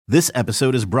This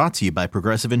episode is brought to you by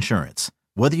Progressive Insurance.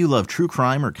 Whether you love true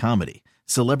crime or comedy,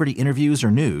 celebrity interviews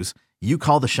or news, you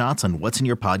call the shots on what's in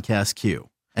your podcast queue.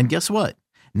 And guess what?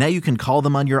 Now you can call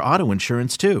them on your auto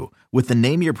insurance too with the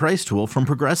Name Your Price tool from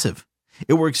Progressive.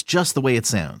 It works just the way it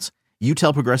sounds. You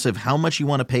tell Progressive how much you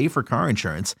want to pay for car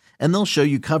insurance, and they'll show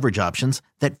you coverage options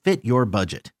that fit your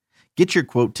budget. Get your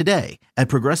quote today at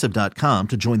Progressive.com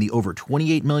to join the over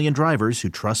 28 million drivers who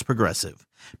trust Progressive.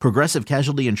 Progressive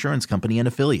Casualty Insurance Company and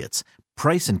Affiliates.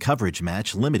 Price and coverage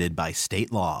match limited by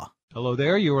state law. Hello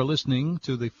there. You are listening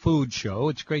to The Food Show.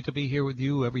 It's great to be here with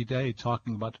you every day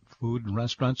talking about food and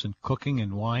restaurants and cooking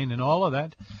and wine and all of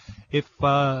that.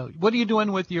 What are you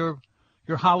doing with your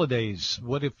holidays?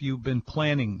 What have you been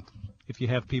planning? If you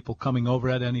have people coming over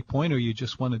at any point or you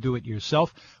just want to do it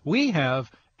yourself, we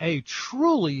have a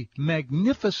truly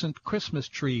magnificent Christmas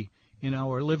tree in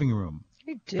our living room.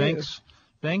 We do.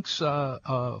 Thanks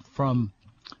from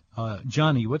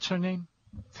Johnny. What's her name?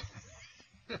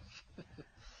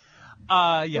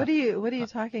 Yeah. What are you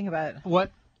talking about?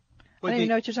 What? I don't even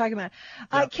know what you're talking about.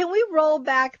 Yeah. Can we roll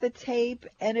back the tape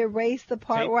and erase the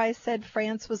part where I said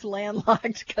France was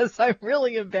landlocked? Because I'm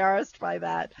really embarrassed by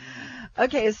that.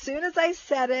 Okay, as soon as I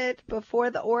said it, before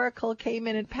the Oracle came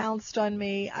in and pounced on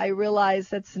me, I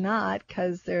realized that's not,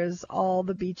 because there's all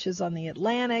the beaches on the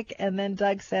Atlantic. And then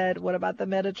Doug said, what about the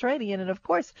Mediterranean? And, of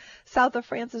course, south of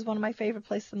France is one of my favorite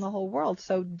places in the whole world.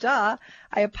 So, duh,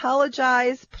 I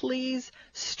apologize. Please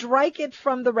strike it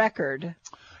from the record.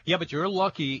 Yeah, but you're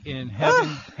lucky in having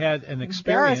had an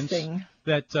experience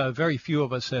that very few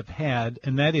of us have had,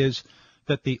 and that is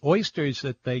that the oysters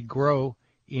that they grow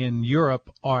in Europe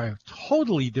are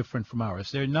totally different from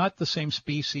ours. They're not the same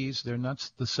species. They're not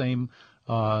the same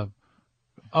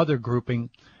other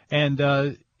grouping, and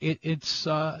I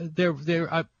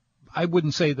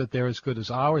wouldn't say that they're as good as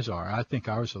ours are. I think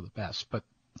ours are the best, but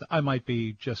I might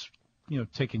be just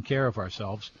taking care of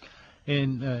ourselves.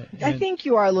 I think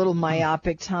you are a little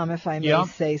myopic, Tom, if I may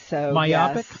say so.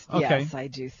 Myopic? Yes, okay. Yes, I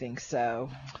do think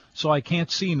so. So I can't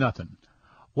see nothing.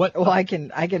 What? Well, I can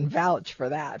vouch for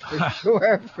that for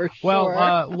sure.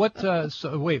 Well,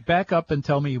 so wait, back up and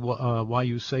tell me why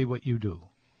you say what you do,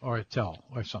 or tell,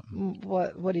 or something.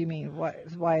 What do you mean?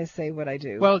 Why I say what I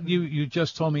do? Well, you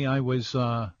just told me I was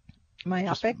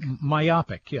myopic.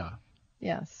 Myopic, yeah.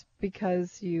 Yes,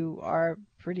 because you are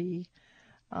pretty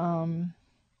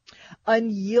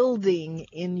unyielding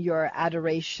in your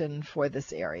adoration for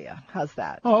this area. How's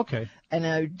that? Oh, okay. And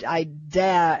I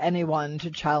dare anyone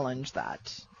to challenge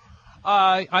that.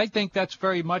 I think that's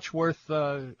very much worth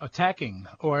attacking,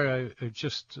 or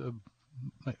just...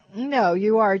 No,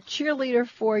 you are a cheerleader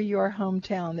for your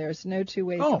hometown. There's no two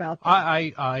ways about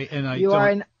that. You are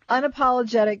an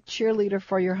unapologetic cheerleader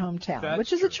for your hometown,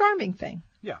 which is a charming thing.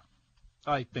 Yeah,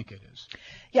 I think it is.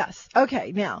 Yes.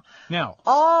 Okay. Now,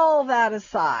 all that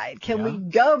aside, can we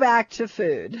go back to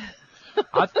food?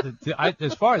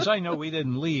 As far as I know, we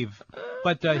didn't leave,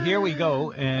 but here we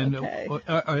go. And okay.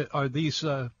 Are these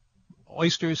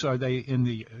oysters? Are they in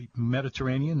the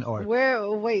Mediterranean or?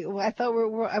 Wait, I thought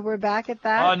we're back at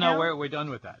that. Oh no, now? we're done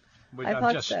with that. I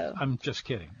thought so. I'm just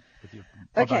kidding with you.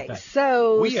 Okay,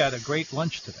 so we had a great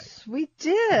lunch today. We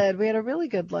did. We had a really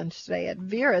good lunch today at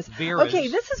Vera's. Okay,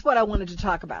 this is what I wanted to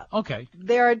talk about. Okay.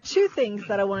 There are two things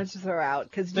that I wanted to throw out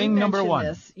because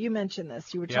you mentioned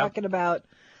this. You were talking about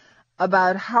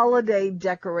holiday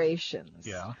decorations.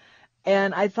 Yeah.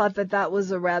 And I thought that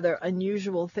was a rather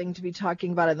unusual thing to be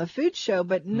talking about in the food show,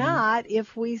 but not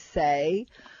if we say,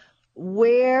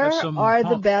 where are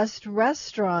the best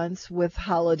restaurants with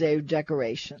holiday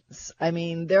decorations? I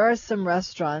mean, there are some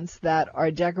restaurants that are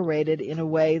decorated in a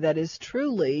way that is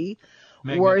truly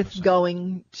worth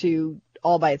going to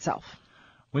all by itself.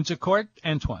 Windsor Court,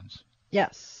 Antoine's.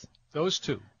 Yes. Those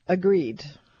two. Agreed.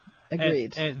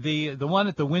 And the one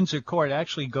at the Windsor Court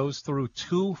actually goes through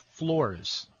 2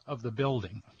 floors of the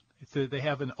building. They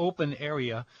have an open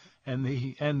area, and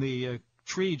the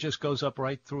tree just goes up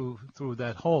right through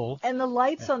that hole. And the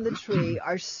lights on the tree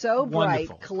are so bright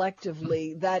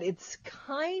collectively that it's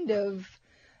kind of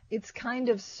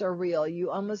surreal.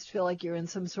 You almost feel like you're in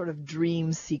some sort of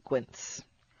dream sequence.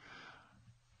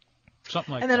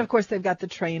 Something like that. And then, of course, they've got the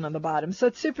train on the bottom. So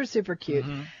it's super, super cute.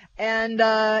 Mm-hmm.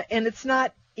 And it's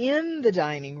not in the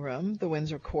dining room, the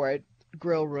Windsor Court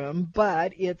grill room,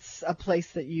 but it's a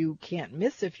place that you can't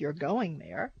miss if you're going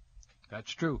there.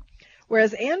 That's true.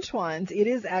 Whereas Antoine's, it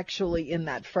is actually in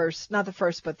that not the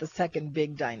first, but the second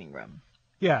big dining room.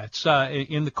 Yeah, it's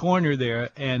in the corner there,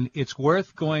 and it's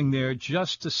worth going there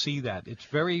just to see that. It's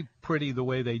very pretty the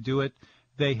way they do it.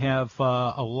 They have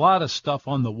a lot of stuff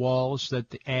on the walls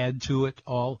that add to it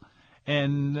all.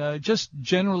 And just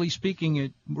generally speaking,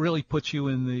 it really puts you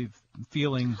in the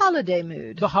feeling. Holiday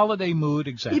mood. The holiday mood,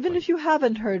 exactly. Even if you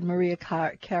haven't heard Maria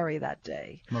Carey that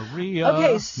day. Maria,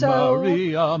 okay, so...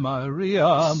 Maria.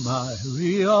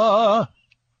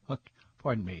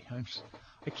 Pardon me.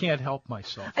 I can't help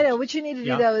myself. I know. What you need to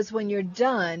do, though, is when you're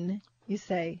done, you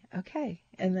say, okay.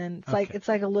 And then it's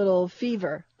like a little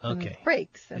fever. And it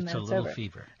breaks, and then it's over. It's a little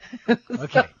fever.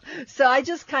 Okay. So I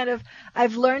just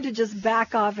I've learned to just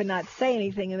back off and not say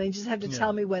anything, and they just have to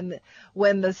tell me when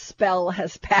the spell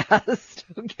has passed.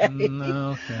 Okay.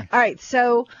 Okay. All right.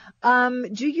 So,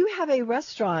 do you have a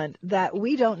restaurant that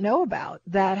we don't know about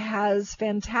that has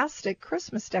fantastic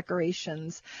Christmas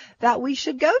decorations that we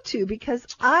should go to? Because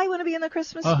I want to be in the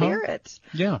Christmas spirit.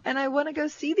 Yeah. And I want to go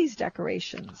see these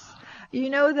decorations.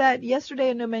 You know that yesterday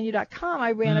at NoMenu.com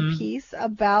I ran a piece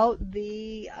about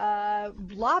the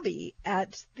lobby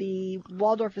at the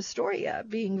Waldorf Astoria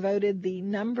being voted the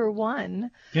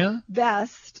 #1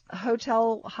 best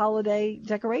hotel holiday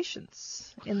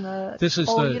decorations in the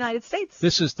whole United States.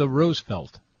 This is the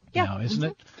Roosevelt now, isn't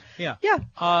it? Yeah.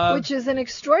 Yeah. Which is an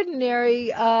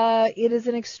extraordinary, it is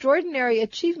an extraordinary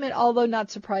achievement, although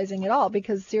not surprising at all,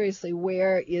 because seriously,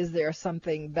 where is there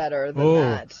something better than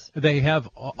that? They have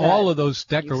all of those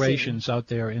decorations out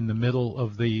there in the middle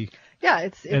of the... Yeah,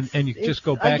 it's and you just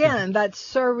go back again, that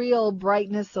surreal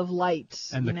brightness of light.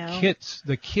 And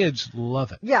the kids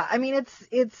love it. Yeah, I mean,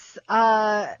 it's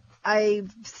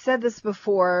I've said this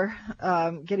before,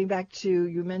 getting back to,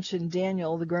 you mentioned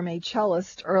Daniel, the gourmet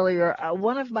cellist, earlier.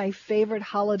 One of my favorite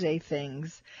holiday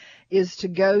things is to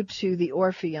go to the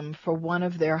Orpheum for one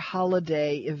of their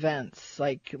holiday events.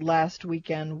 Like last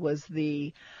weekend was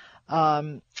the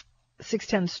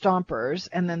 610 Stompers,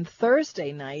 and then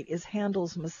Thursday night is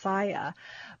Handel's Messiah.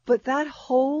 But that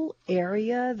whole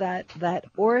area, that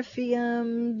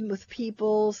Orpheum with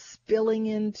people spilling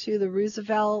into the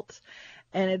Roosevelt,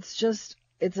 and it's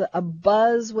a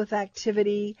buzz with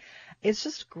activity. It's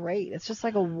just great. It's just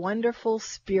like a wonderful,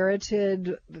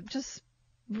 spirited, just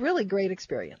really great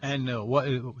experience. And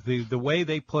the way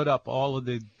they put up all of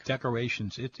the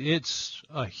decorations, it's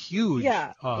a huge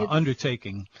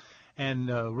undertaking. And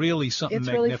really something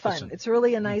magnificent. It's really fun. It's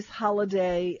really a nice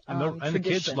holiday tradition. And the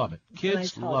kids love it.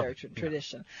 Kids love it.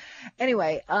 Tradition.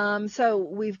 Anyway, so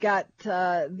we've got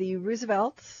the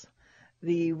Roosevelts,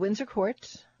 the Windsor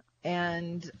Court,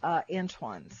 and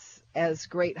Antoine's as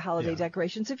great holiday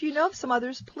decorations. If you know of some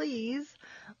others, please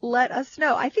let us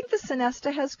know. I think the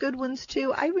Sonesta has good ones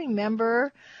too. I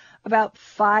remember about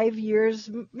 5 years,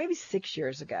 maybe 6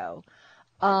 years ago,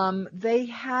 they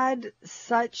had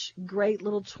such great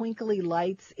little twinkly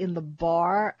lights in the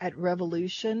bar at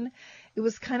Revolution. It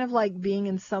was kind of like being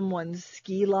in someone's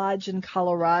ski lodge in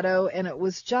Colorado, and it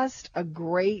was just a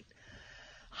great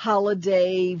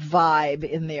holiday vibe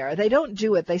in there. They don't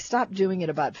do it. They stopped doing it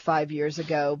about 5 years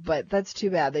ago, but that's too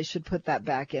bad. They should put that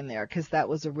back in there because that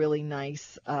was a really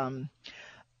nice,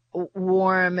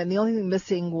 warm, and the only thing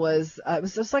missing was it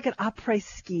was just like an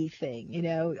après-ski thing, you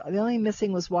know. The only thing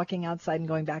missing was walking outside and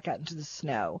going back out into the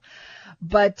snow,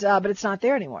 but it's not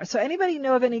there anymore. So anybody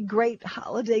know of any great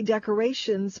holiday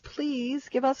decorations, please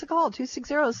give us a call,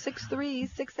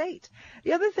 260-6368.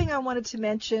 The other thing I wanted to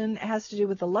mention has to do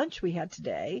with the lunch we had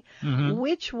today,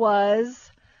 which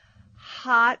was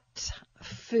hot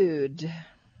food.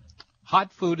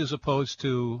 Hot food as opposed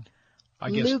to, I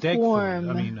guess,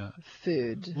 lukewarm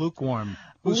food. Lukewarm.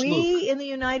 We in the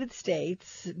United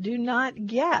States do not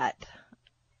get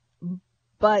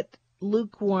but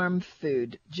lukewarm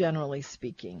food, generally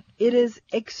speaking. It is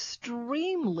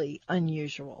extremely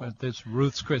unusual. But this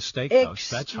Ruth's Chris Steakhouse,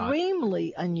 that's hot.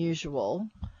 Extremely unusual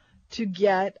to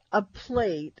get a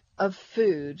plate of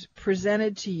food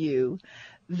presented to you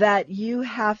that you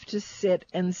have to sit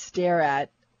and stare at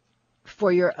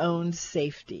for your own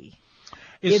safety.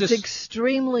 It's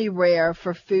extremely rare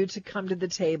for food to come to the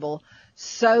table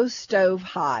so stove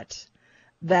hot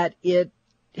that it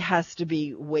has to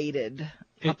be waited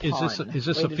upon. Is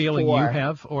this a feeling you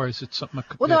have, or is it something?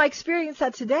 Well, no, I experienced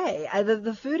that today.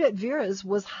 The food at Vera's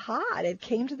was hot. It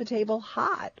came to the table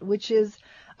hot, which is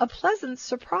a pleasant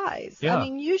surprise. Yeah. I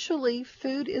mean, usually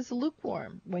food is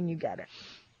lukewarm when you get it.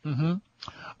 Mm-hmm.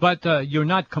 But you're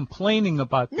not complaining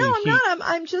about the heat. No, I'm not.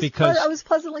 I'm just. I was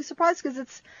pleasantly surprised because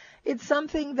it's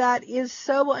something that is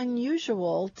so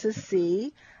unusual to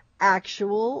see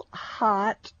actual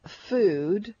hot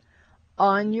food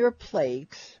on your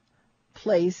plate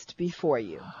placed before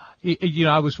you. You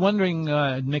know, I was wondering,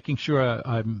 making sure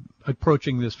I'm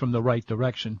approaching this from the right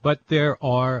direction, but there's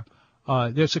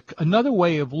another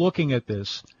way of looking at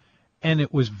this, and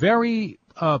it was very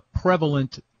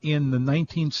prevalent in the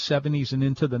 1970s and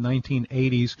into the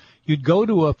 1980s, you'd go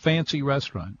to a fancy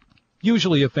restaurant,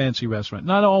 usually a fancy restaurant,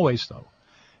 not always though,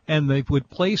 and they would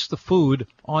place the food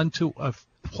onto a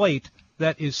plate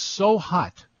that is so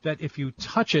hot that if you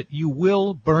touch it, you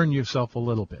will burn yourself a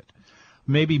little bit,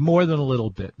 maybe more than a little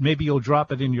bit. Maybe you'll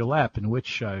drop it in your lap, in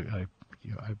which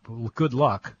good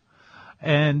luck.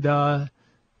 And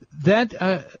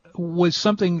that was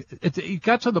something. It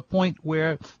got to the point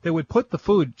where they would put the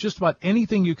food, just about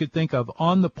anything you could think of,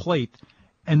 on the plate,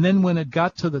 and then when it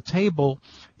got to the table,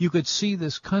 you could see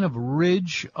this kind of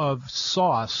ridge of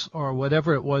sauce or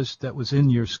whatever it was that was in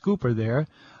your scooper there,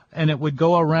 and it would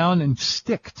go around and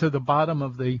stick to the bottom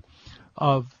of the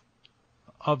pan,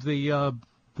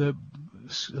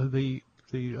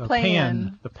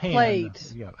 the pan.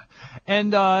 Plate. Yeah.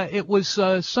 And it was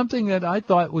something that I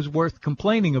thought was worth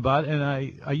complaining about, and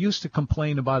I used to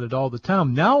complain about it all the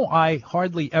time. Now I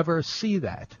hardly ever see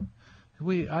that.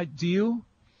 Do you?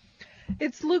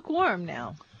 It's lukewarm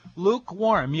now.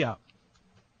 Lukewarm, yeah.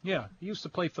 Yeah, he used to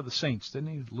play for the Saints, didn't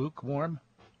he? Lukewarm?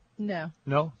 No.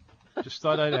 No? Just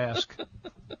thought I'd ask.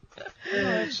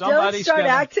 Don't start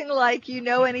acting like you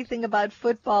know anything about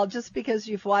football just because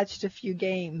you've watched a few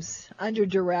games. Under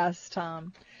duress,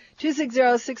 Tom.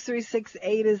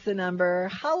 260-6368 is the number.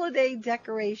 Holiday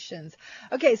decorations.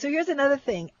 Okay, so here's another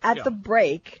thing. At the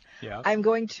break, I'm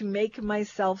going to make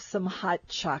myself some hot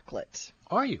chocolate.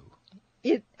 Are you?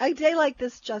 A day like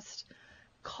this just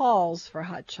calls for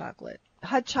hot chocolate.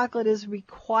 Hot chocolate is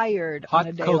required on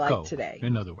a day like today.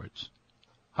 In other words.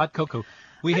 Hot cocoa.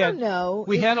 I don't know.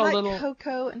 We had hot a little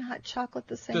cocoa and hot chocolate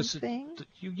the same thing?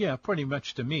 Yeah, pretty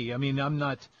much to me. I mean, I'm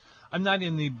not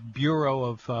in the bureau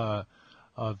of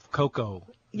cocoa.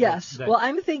 Yes. Well,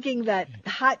 I'm thinking that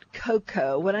hot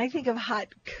cocoa. When I think of hot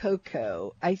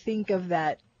cocoa, I think of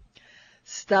that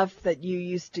stuff that you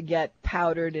used to get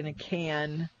powdered in a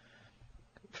can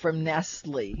from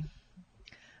Nestle.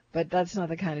 But that's not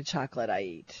the kind of chocolate I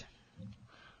eat.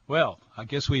 Well, I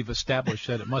guess we've established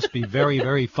that it must be very,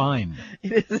 very fine.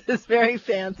 It's very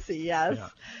fancy, yes. Yeah.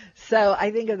 So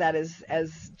I think of that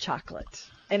as chocolate.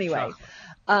 Anyway,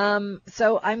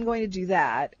 so I'm going to do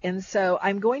that. And so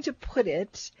I'm going to put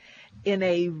it in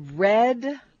a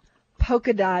red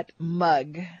polka dot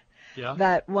mug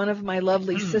that one of my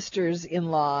lovely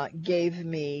sisters-in-law gave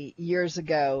me years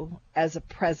ago as a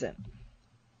present.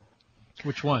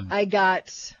 Which one?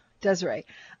 Desiree,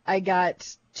 I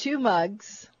got 2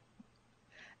 mugs.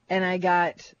 And I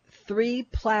got 3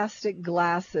 plastic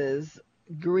glasses,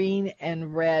 green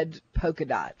and red polka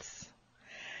dots.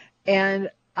 And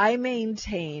I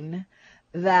maintain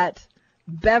that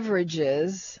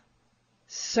beverages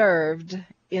served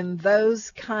in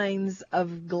those kinds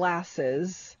of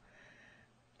glasses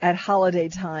at holiday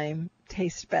time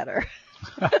taste better.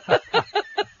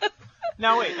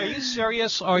 Now, wait, are you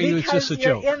serious, or is this a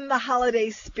joke? Because you're in the holiday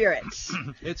spirit.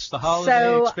 It's the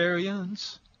holiday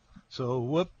experience. So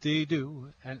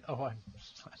whoop-dee-doo, and I'm sorry.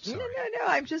 No.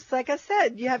 I'm just, like I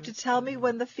said, you have to tell me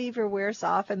when the fever wears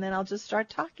off, and then I'll just start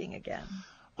talking again.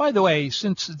 By the way,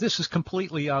 since this is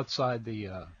completely outside the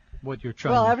what you're trying to get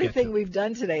to. Well, everything we've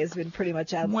done today has been pretty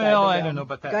much outside. Well, I don't know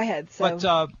about that. Go ahead. But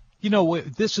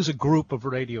this is a group of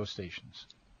radio stations,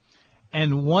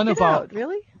 and one of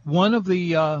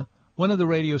the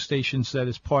radio stations that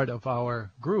is part of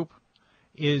our group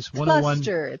is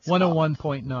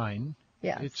 101.9.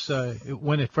 Yeah. It's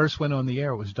when it first went on the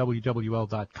air, it was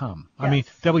WWL.com. Yes. I mean,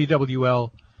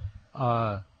 WWL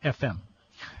FM.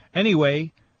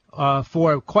 Anyway,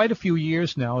 for quite a few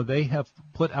years now, they have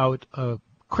put out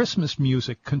Christmas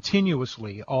music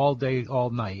continuously, all day,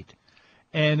 all night.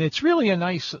 And it's really a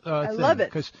nice thing. I love it.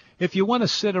 Because if you want to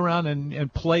sit around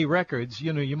and play records,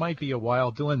 you might be a while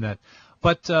doing that.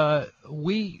 But I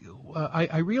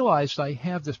realized I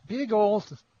have this big old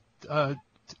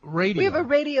radio. We have a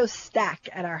radio stack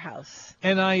at our house.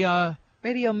 And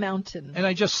Radio Mountain. And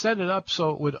I just set it up so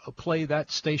it would play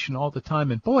that station all the time.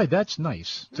 And boy, that's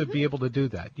nice to be able to do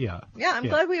that. Yeah. Yeah, I'm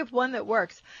glad we have one that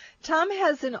works. Tom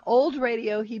has an old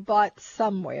radio he bought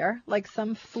somewhere, like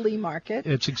some flea market.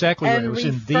 It's exactly right. It was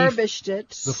refurbished it.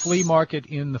 The flea market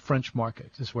in the French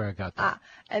Market is where I got that.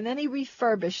 And then he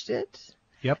refurbished it.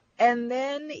 Yep. And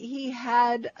then he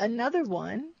had another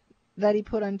one that he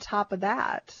put on top of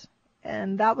that.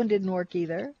 And that one didn't work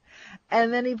either.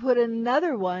 And then he put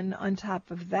another one on top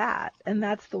of that, and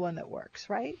that's the one that works,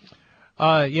 right?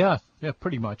 Yeah,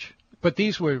 pretty much. But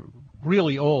these were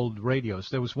really old radios.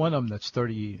 There was one of them that's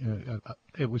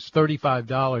it was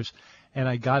 $35, and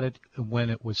I got it when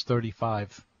it was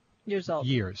 35 years old.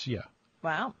 Yeah.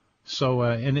 Wow. So,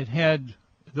 and it had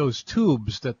those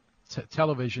tubes that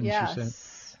televisions used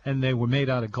to. and they were made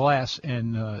out of glass,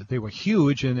 and they were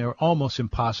huge, and they were almost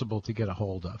impossible to get a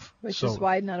hold of. Which is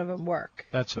why none of them work.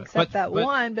 That's it. Except that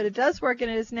one, but it does work,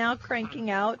 and it is now cranking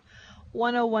out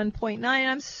 101.9.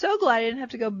 I'm so glad I didn't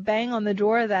have to go bang on the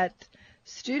door of that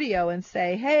studio and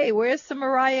say, hey, where's some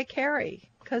Mariah Carey?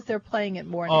 Because they're playing it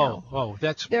more now.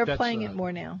 They're playing it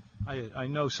more now. I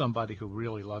know somebody who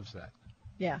really loves that.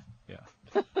 Yeah.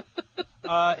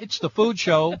 It's the Food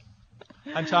Show.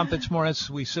 I'm Tom Fitzmaurice.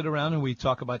 We sit around and we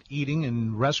talk about eating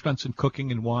and restaurants and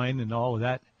cooking and wine and all of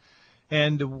that.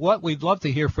 And what we'd love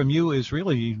to hear from you is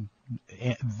really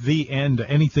the end,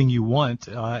 anything you want.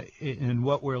 And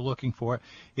what we're looking for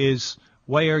is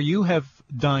where you have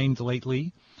dined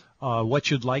lately,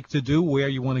 what you'd like to do, where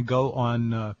you want to go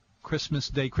on Christmas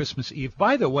Day, Christmas Eve.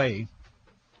 By the way,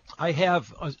 I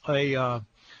have a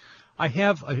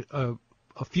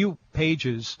few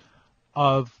pages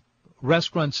of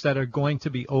restaurants that are going to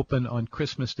be open on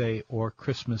Christmas Day or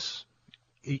Christmas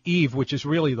Eve, which is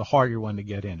really the harder one to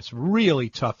get in. It's really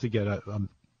tough to get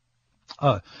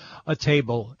a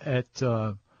table at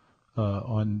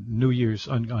on New Year's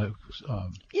on you know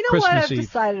Christmas what I've Eve.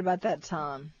 decided about that,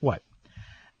 Tom? What?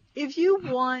 If you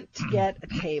want to get a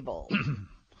table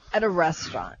at a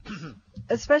restaurant,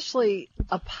 especially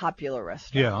a popular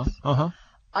restaurant,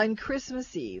 on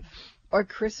Christmas Eve or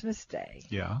Christmas Day,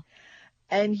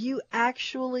 and you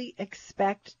actually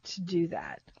expect to do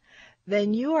that,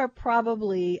 then you are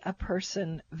probably a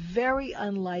person very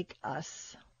unlike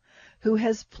us who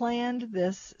has planned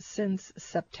this since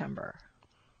September.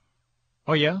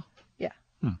 Oh, yeah? Yeah.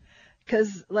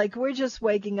 Because, we're just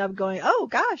waking up going, oh,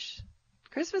 gosh,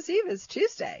 Christmas Eve is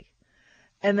Tuesday.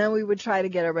 And then we would try to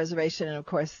get a reservation, and, of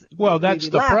course, well, that's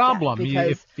the problem.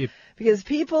 Because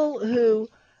people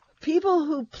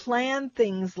who plan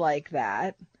things like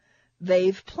that,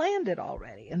 they've planned it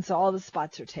already, and so all the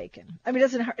spots are taken. I mean,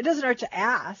 it doesn't hurt to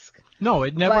ask. No,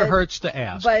 it never hurts to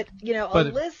ask. But, a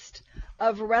list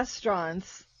of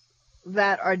restaurants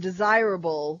that are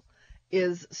desirable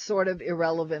is sort of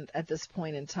irrelevant at this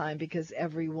point in time because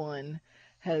everyone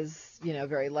has,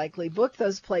 very likely booked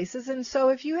those places. And so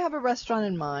if you have a restaurant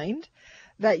in mind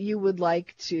that you would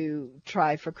like to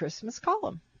try for Christmas, call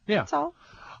them. Yeah. That's all.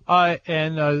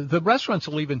 And the restaurants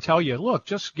will even tell you, look,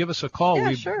 just give us a call.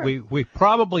 Yeah, sure. We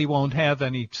probably won't have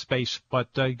any space,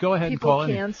 but go ahead and call.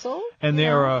 People cancel. And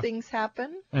there things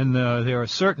happen. And there are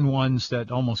certain ones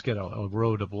that almost get a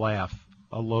load of laugh.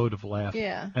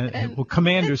 Yeah. And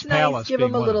Commander's it's Palace. Nice. Give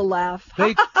them a little laugh.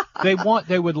 They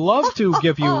would love to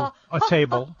give you a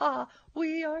table.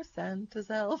 We are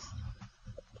Santa's elves.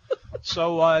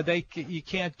 So you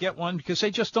can't get one because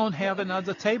they just don't have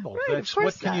another table. Right, That's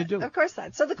what can you do? Of course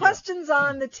not. So the questions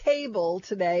on the table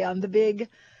today on the big,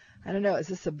 I don't know, is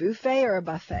this a buffet or a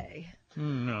buffet?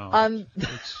 No. On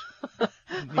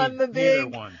the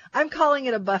big one. I'm calling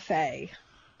it a buffet.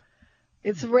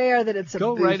 It's rare that it's a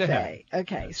buffet. Go right ahead.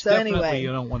 Okay, it's so definitely anyway.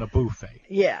 You don't want a buffet.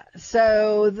 Yeah.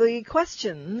 So the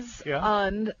questions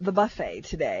on the buffet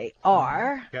today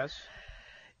are: Yes.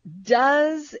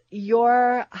 Does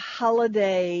your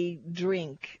holiday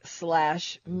drink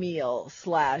 / meal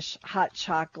 / hot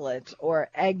chocolate or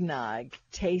eggnog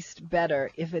taste better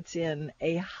if it's in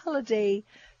a holiday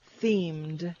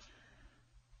themed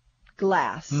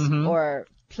glass or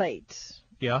plate?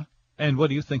 Yeah. And what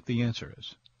do you think the answer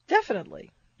is? Definitely.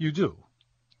 You do.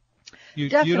 You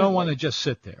Definitely. don't want to just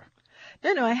sit there.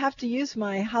 No, I have to use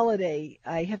my holiday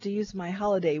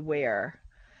wear.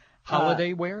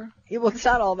 Holiday wear? Well, it's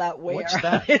not all that wear. What's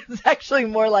that? It's actually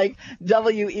more like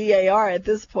WEAR at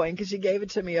this point because she gave it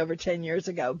to me over 10 years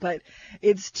ago. But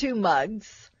it's 2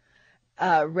 mugs,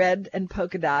 red and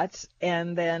polka dot,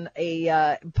 and then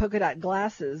a polka dot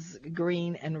glasses,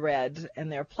 green and red,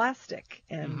 and they're plastic.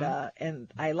 And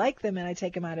and I like them, and I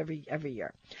take them out every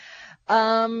year.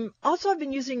 Also, I've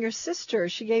been using your sister.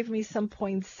 She gave me some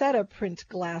poinsettia print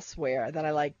glassware that I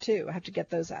like too. I have to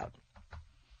get those out.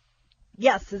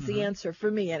 Yes, is the answer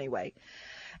for me anyway.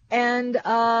 And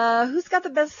who's got the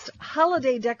best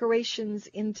holiday decorations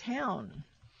in town?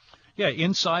 Yeah,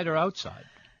 inside or outside?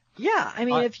 Yeah, I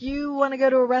mean, if you want to go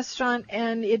to a restaurant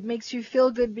and it makes you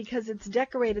feel good because it's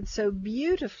decorated so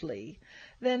beautifully,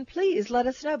 then please let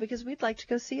us know because we'd like to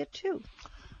go see it too.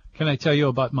 Can I tell you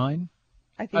about mine?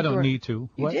 I don't need to.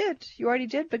 You What? did. You already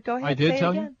did, but go ahead. I did say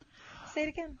tell it you? again. Say it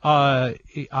again.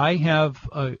 I have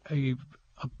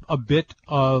a bit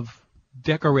of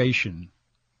decoration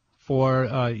for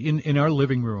in our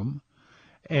living room,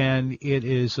 and it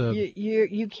is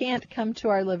you can't come to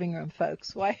our living room,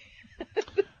 folks. Why?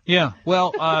 Yeah,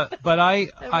 well, but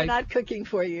we're not cooking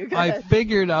for you. Go I ahead.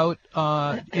 figured out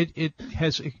it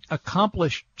has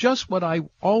accomplished just what I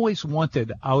always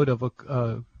wanted out of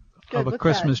a of a What's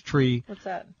Christmas that? tree What's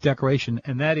that? decoration,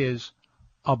 and that is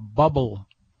a bubble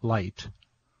light.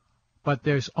 But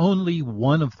there's only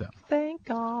one of them Thank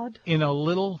God. in a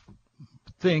little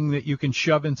thing that you can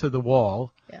shove into the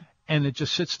wall, Yeah. and it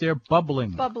just sits there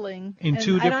bubbling. In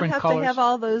two different I don't have colors. to have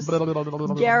all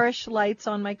those garish lights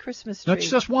on my Christmas tree. No, it's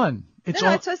just one. It's No,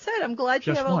 all, that's what I said. I'm glad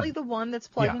you just have only one. the one that's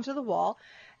plugged Yeah. into the wall.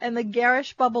 And the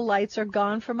garish bubble lights are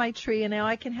gone from my tree, and now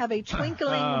I can have a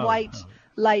twinkling white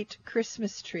light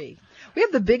Christmas tree. We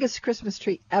have the biggest Christmas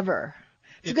tree ever.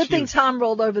 It's a good thing huge. Tom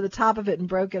rolled over the top of it and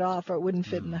broke it off, or it wouldn't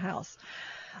fit in the house.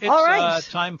 It's All right.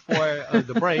 Time for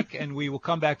the break, and we will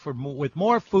come back with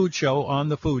more Food Show on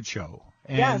the Food Show.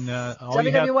 And Yes. all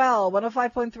you have, WWL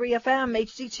 105.3 FM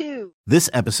HD2.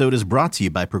 This episode is brought to you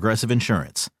by Progressive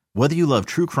Insurance. Whether you love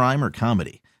true crime or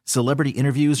comedy, celebrity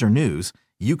interviews or news,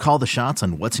 you call the shots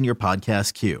on what's in your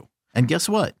podcast queue. And guess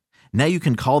what? Now you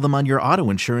can call them on your auto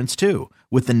insurance too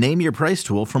with the Name Your Price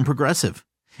tool from Progressive.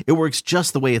 It works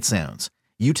just the way it sounds.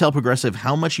 You tell Progressive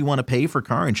how much you want to pay for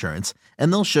car insurance,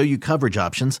 and they'll show you coverage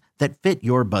options that fit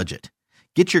your budget.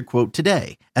 Get your quote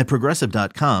today at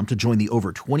Progressive.com to join the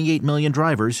over 28 million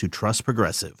drivers who trust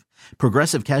Progressive.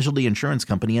 Progressive Casualty Insurance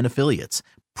Company and Affiliates.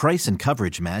 Price and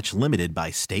coverage match limited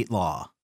by state law.